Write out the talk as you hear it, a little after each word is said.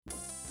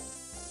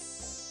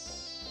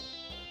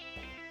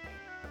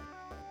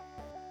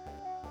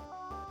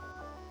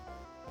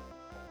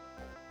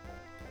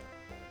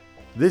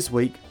This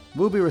week,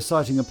 we'll be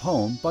reciting a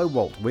poem by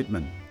Walt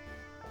Whitman.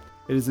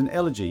 It is an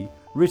elegy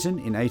written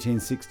in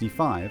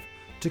 1865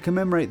 to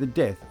commemorate the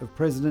death of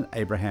President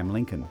Abraham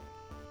Lincoln.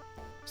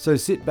 So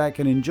sit back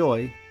and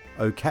enjoy,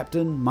 O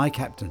Captain, My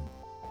Captain.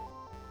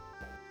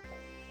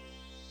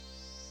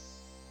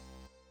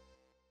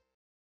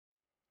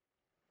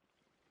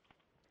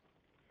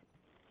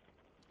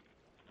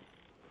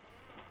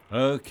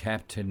 O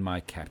Captain, my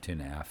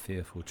Captain, our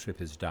fearful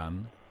trip is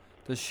done.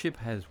 The ship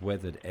has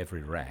weathered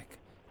every wrack,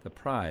 the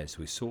prize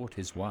we sought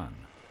is won.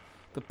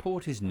 The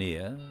port is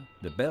near,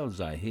 the bells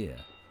I hear,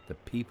 the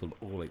people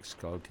all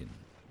exulting,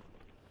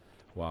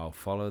 while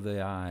follow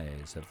the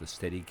eyes of the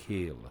steady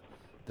keel,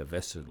 the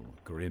vessel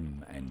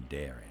grim and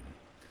daring.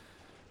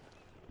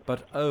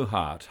 But O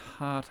heart,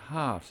 heart,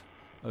 heart,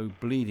 O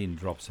bleeding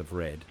drops of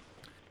red,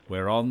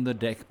 where on the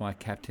deck my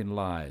captain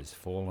lies,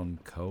 fallen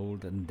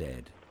cold and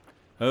dead.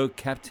 O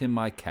Captain,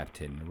 my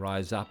Captain,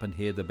 rise up and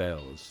hear the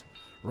bells.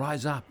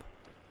 Rise up,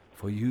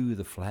 for you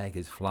the flag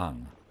is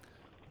flung,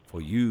 for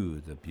you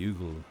the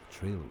bugle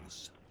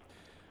trills.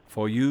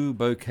 For you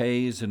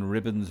bouquets and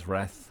ribbons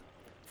wrath,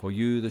 for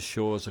you the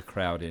shores are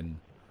crowding,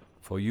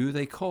 for you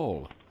they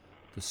call,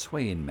 the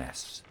swaying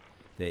mass,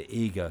 their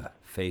eager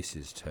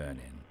faces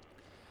turning.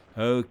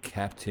 O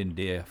Captain,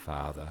 dear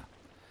father,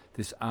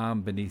 this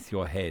arm beneath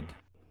your head,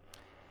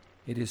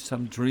 it is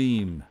some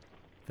dream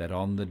that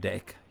on the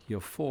deck you're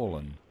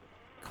fallen,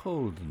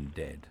 cold and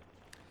dead.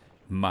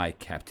 My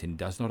captain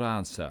does not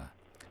answer,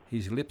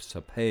 his lips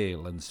are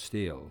pale and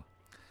still.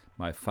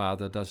 My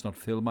father does not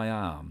feel my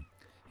arm,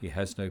 he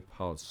has no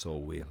pulse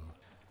or will.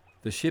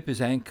 The ship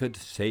is anchored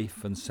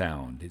safe and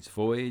sound, its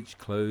voyage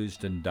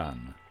closed and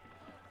done.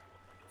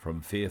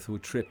 From fearful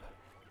trip,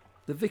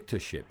 the victor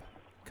ship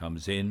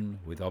comes in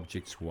with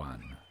objects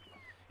won.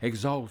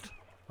 Exult,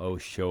 O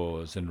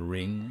shores, and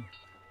ring,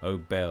 O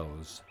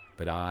bells,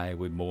 but I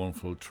with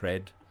mournful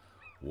tread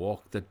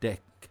walk the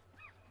deck,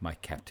 my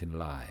captain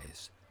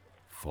lies,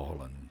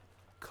 fallen,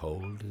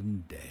 cold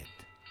and dead.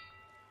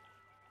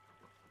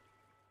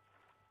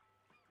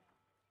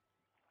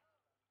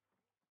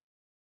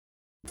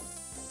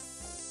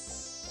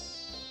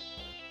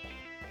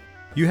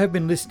 You have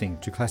been listening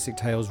to Classic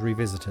Tales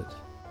Revisited.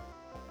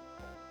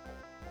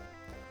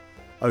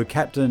 O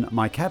Captain,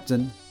 My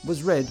Captain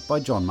was read by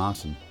John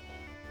Martin.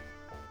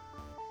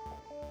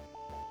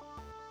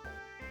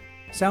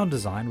 Sound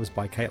design was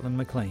by Caetlyn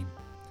McLean.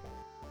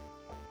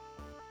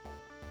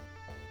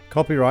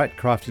 Copyright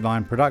Crafty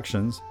Line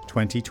Productions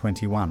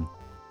 2021.